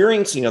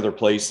experiencing other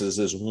places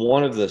is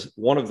one of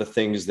the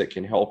things that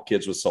can help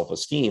kids with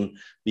self-esteem,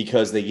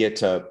 because they get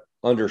to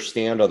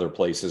understand other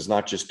places,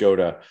 not just go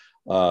to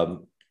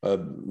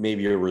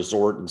maybe a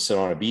resort and sit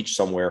on a beach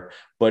somewhere.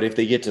 But if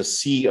they get to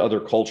see other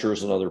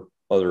cultures and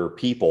other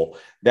people,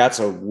 that's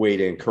a way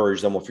to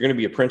encourage them. Well, if you're going to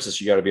be a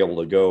princess, you got to be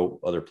able to go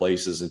other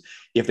places. And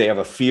if they have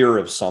a fear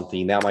of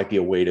something, that might be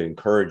a way to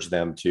encourage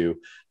them to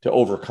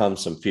overcome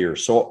some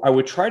fears. So I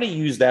would try to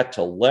use that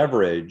to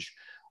leverage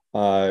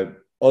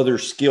other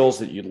skills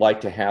that you'd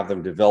like to have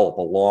them develop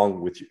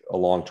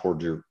along toward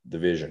the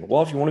vision.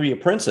 Well, if you want to be a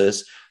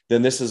princess,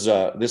 then this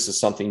is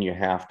something you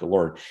have to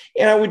learn.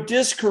 And I would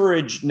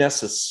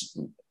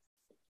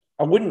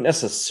I wouldn't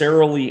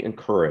necessarily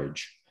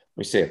encourage,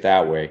 let me say it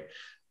that way,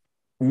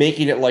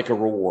 making it like a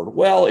reward.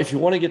 Well, if you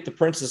want to get the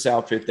princess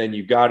outfit, then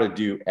you've got to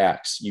do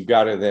X. You've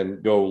got to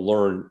then go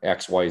learn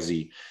X, Y,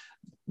 Z.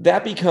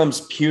 That becomes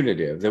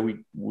punitive.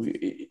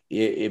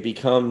 It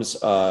becomes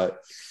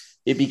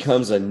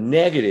a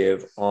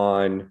negative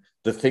on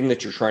the thing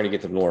that you're trying to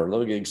get them to learn.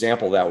 An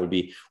example of that would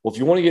be, well, if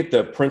you want to get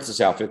the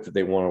princess outfit that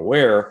they want to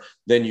wear,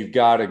 then you've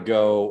got to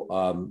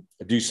go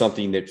do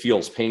something that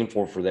feels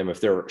painful for them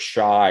if they're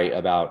shy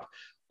about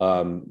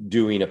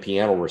doing a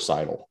piano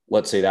recital.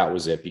 Let's say that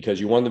was it, because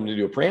you want them to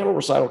do a piano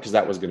recital because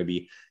that was going to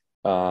be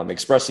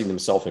expressing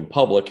themselves in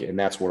public, and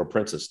that's what a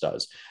princess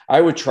does. I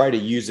would try to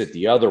use it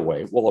the other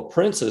way. Well, a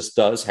princess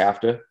does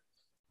have to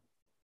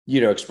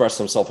express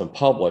themselves in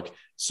public.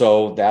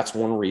 So that's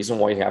one reason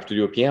why you have to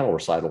do a piano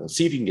recital, and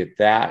see if you can get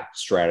that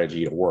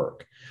strategy to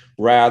work,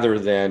 rather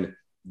than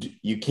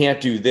you can't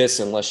do this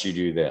unless you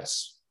do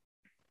this.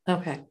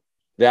 Okay.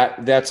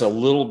 That's a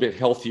little bit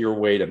healthier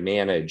way to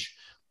manage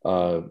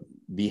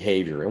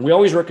behavior. And we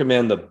always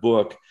recommend the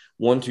book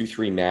 1, 2,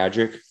 3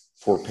 Magic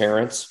for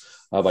parents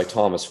by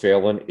Thomas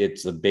Phelan.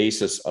 It's the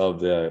basis of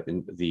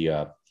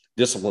the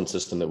discipline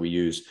system that we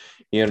use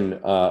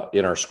in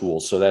our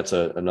schools. So that's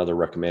another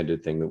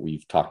recommended thing that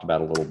we've talked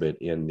about a little bit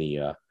in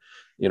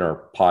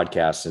our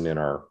podcast and in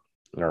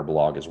our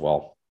blog as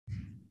well.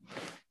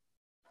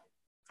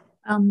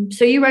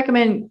 So you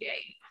recommend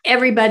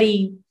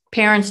everybody,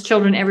 parents,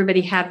 children,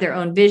 everybody have their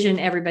own vision,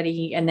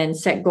 and then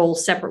set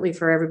goals separately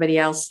for everybody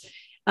else.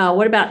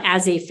 What about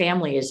as a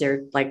family? Is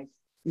there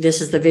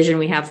this is the vision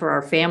we have for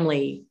our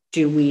family?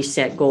 Do we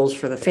set goals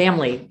for the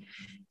family?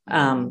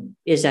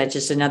 Is that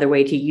just another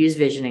way to use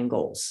vision and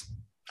goals?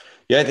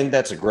 Yeah, I think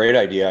that's a great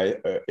idea.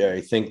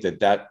 I think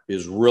that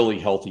is really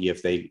healthy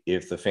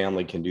if the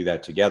family can do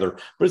that together.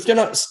 But it's going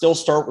to still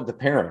start with the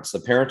parents.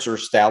 The parents are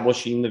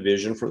establishing the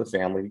vision for the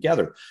family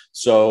together.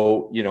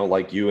 So,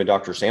 like you and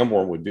Dr.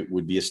 Sanborn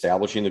would be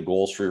establishing the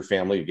goals for your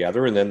family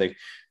together, and then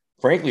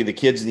frankly, the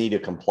kids need to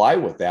comply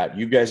with that.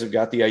 You guys have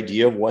got the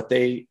idea of what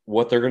they're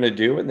going to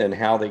do and then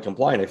how they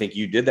comply. And I think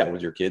you did that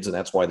with your kids, and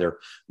that's why they're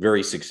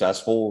very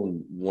successful.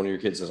 And one of your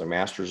kids has a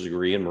master's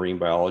degree in marine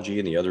biology,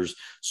 and the other's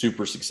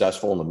super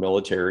successful in the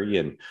military.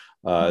 And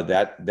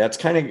that's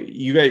kind of,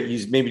 you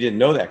guys maybe didn't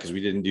know that because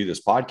we didn't do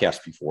this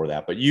podcast before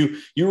that, but you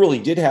really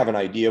did have an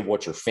idea of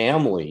what your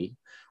family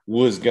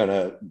was going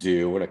to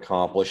do and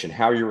accomplish and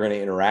how you were going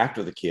to interact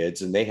with the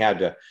kids. And they had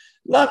to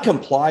not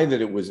comply that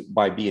it was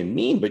by being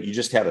mean, but you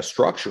just had a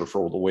structure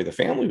for the way the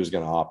family was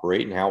going to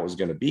operate and how it was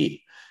going to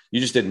be. You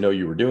just didn't know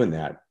you were doing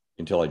that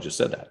until I just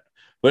said that.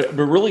 But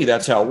really,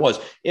 that's how it was.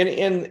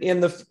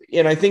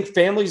 And I think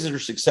families that are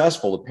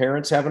successful, the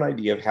parents have an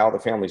idea of how the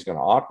family is going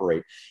to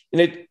operate.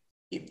 And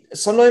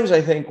sometimes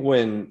I think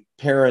when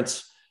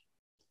parents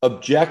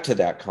object to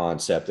that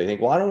concept, they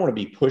think, well, I don't want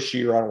to be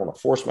pushy, or I don't want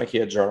to force my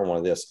kids, or I don't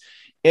want this.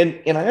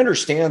 And I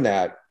understand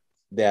that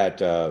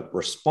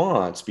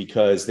response,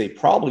 because they've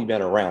probably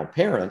been around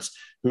parents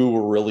who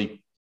were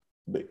really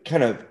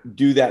kind of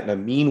do that in a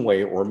mean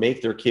way, or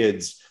make their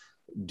kids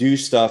do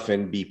stuff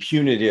and be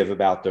punitive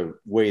about the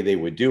way they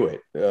would do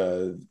it,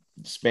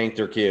 spank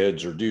their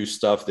kids or do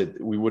stuff that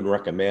we wouldn't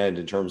recommend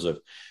in terms of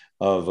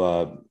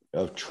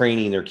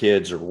training their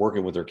kids or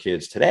working with their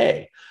kids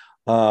today.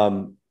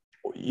 You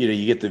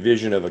get the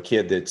vision of a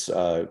kid that's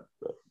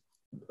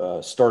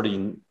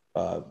starting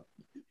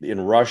in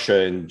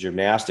Russia in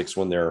gymnastics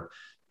when they're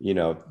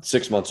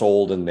 6 months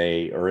old, and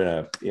they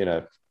are in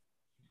a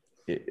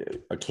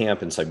a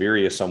camp in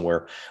Siberia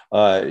somewhere,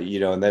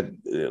 and that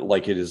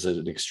like it is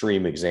an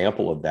extreme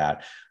example of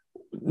that.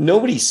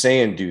 Nobody's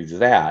saying do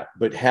that,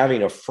 but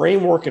having a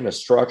framework and a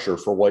structure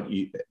for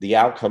the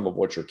outcome of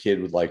what your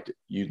kid would like,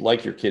 you'd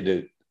like your kid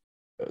to,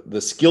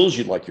 the skills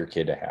you'd like your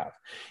kid to have,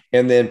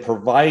 and then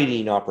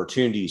providing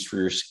opportunities for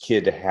your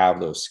kid to have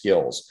those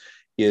skills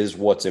is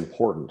what's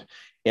important.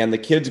 And the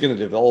kid's going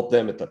to develop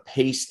them at the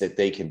pace that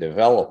they can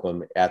develop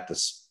them at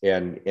this,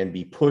 and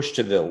be pushed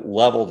to the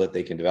level that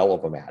they can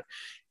develop them at.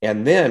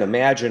 And then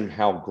imagine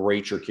how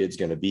great your kid's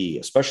going to be,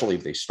 especially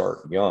if they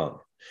start young.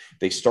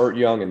 They start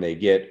young and they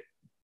get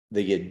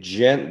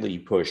gently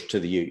pushed to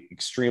the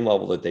extreme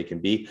level that they can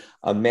be.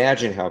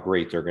 Imagine how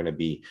great they're going to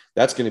be.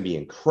 That's going to be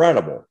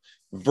incredible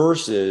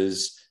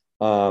versus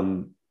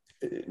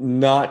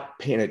not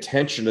paying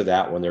attention to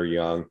that when they're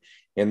young.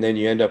 And then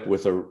you end up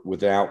with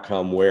an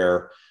outcome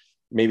where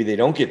maybe they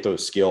don't get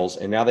those skills,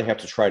 and now they have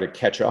to try to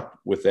catch up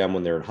with them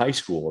when they're in high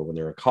school or when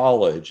they're in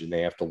college, and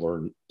they have to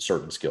learn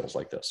certain skills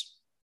like this.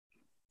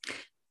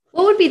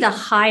 What would be the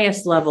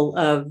highest level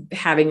of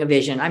having a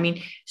vision? I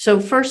mean, so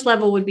first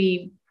level would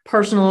be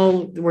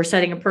personal. We're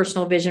setting a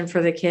personal vision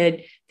for the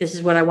kid. This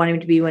is what I want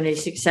him to be when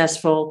he's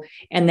successful.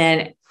 And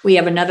then we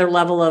have another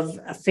level of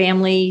a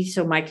family.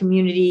 So my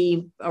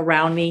community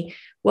around me.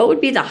 What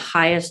would be the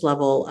highest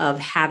level of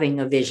having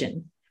a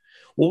vision?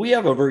 Well, we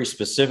have a very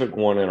specific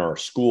one in our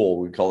school.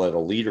 We call it a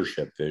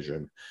leadership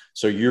vision.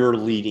 So you're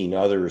leading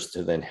others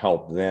to then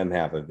help them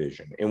have a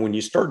vision. And when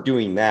you start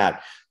doing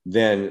that,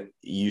 then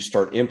you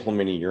start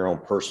implementing your own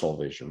personal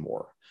vision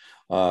more.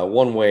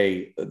 One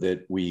way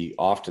that we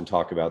often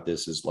talk about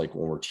this is like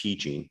when we're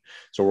teaching.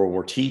 So when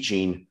we're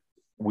teaching,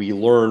 we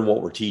learn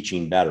what we're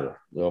teaching better.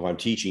 So if I'm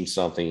teaching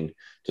something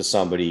to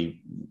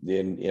somebody,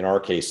 in our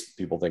case,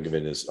 people think of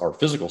it as our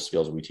physical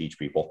skills we teach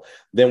people,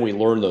 then we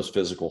learn those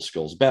physical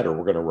skills better.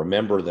 We're going to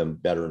remember them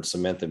better and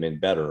cement them in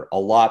better, a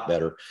lot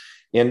better.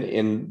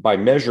 And by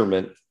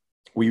measurement,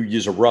 we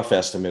use a rough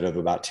estimate of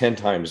about 10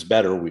 times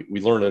better. We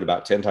learn it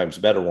about 10 times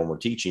better when we're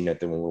teaching it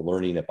than when we're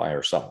learning it by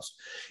ourselves.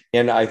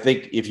 And I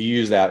think if you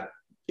use that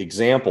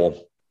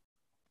example,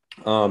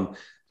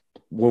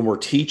 when we're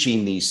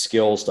teaching these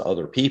skills to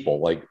other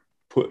people, like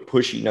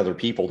pushing other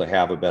people to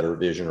have a better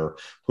vision or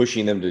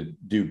pushing them to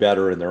do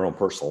better in their own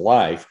personal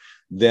life,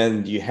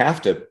 then you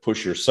have to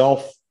push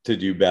yourself to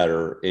do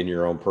better in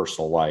your own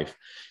personal life.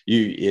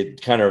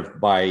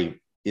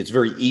 It's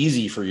very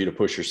easy for you to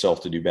push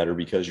yourself to do better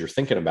because you're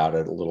thinking about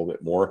it a little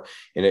bit more,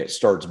 and it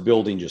starts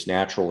building just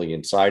naturally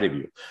inside of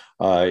you.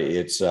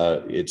 It's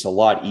a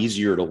lot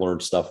easier to learn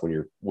stuff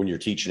when you're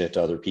teaching it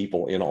to other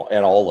people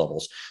at all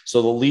levels.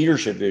 So the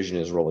leadership vision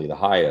is really the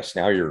highest.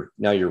 Now you're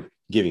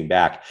giving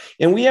back,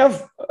 and we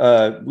have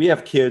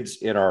kids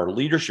in our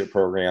leadership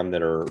program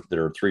that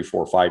are 3,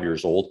 4, 5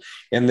 years old,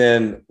 and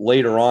then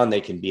later on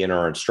they can be in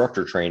our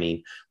instructor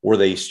training where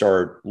they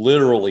start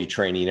literally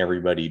training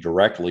everybody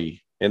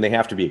directly. And they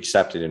have to be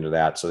accepted into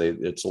that. So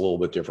it's a little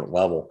bit different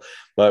level.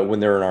 But when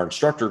they're in our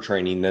instructor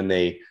training, then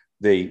they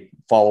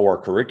follow our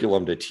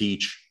curriculum to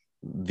teach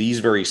these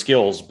very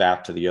skills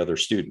back to the other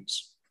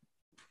students.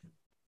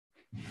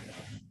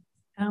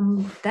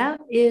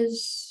 That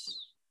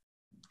is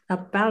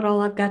about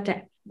all I've got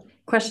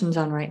questions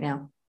on right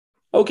now.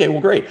 Okay,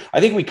 well, great.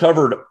 I think we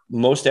covered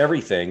most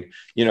everything.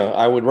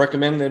 I would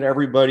recommend that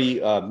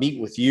everybody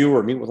meet with you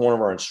or meet with one of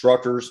our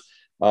instructors.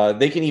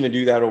 They can even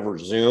do that over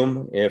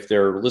Zoom. If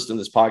they're listening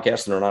to this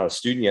podcast and they're not a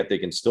student yet, they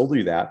can still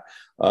do that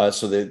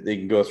so that they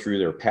can go through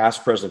their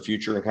past, present,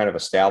 future, and kind of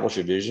establish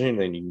a vision. And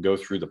then you can go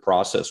through the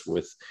process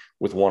with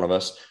one of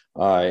us.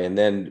 And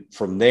then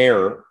from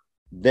there,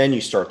 then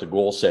you start the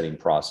goal setting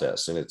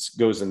process, and it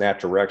goes in that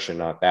direction,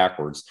 not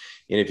backwards.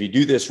 And if you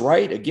do this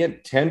right,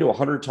 again, 10 to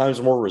 100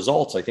 times more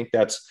results. I think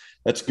that's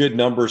good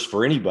numbers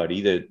for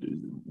anybody, that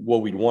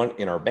what we'd want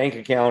in our bank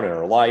account, in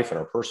our life, in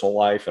our personal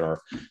life, and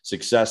our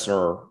success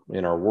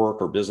in our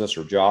work or business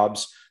or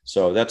jobs.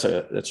 So that's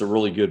a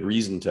really good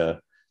reason to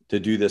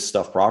do this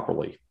stuff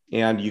properly.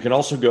 And you can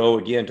also go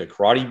again to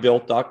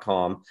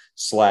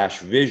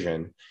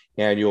karatebuilt.com/vision,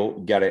 and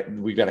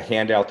we've got a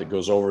handout that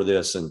goes over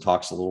this and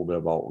talks a little bit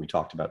about what we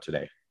talked about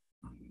today.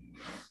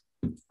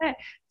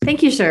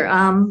 Thank you, sir.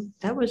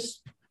 That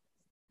was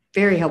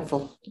very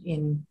helpful.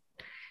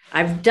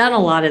 I've done a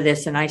lot of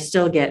this, and I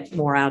still get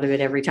more out of it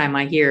every time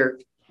I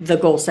hear the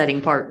goal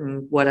setting part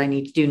and what I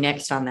need to do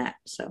next on that.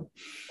 So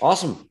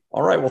awesome.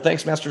 All right. Well,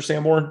 thanks, Master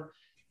Sanborn.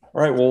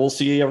 All right. Well, we'll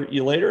see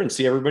you later and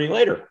see everybody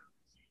later.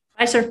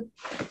 Bye, sir.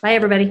 Bye,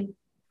 everybody.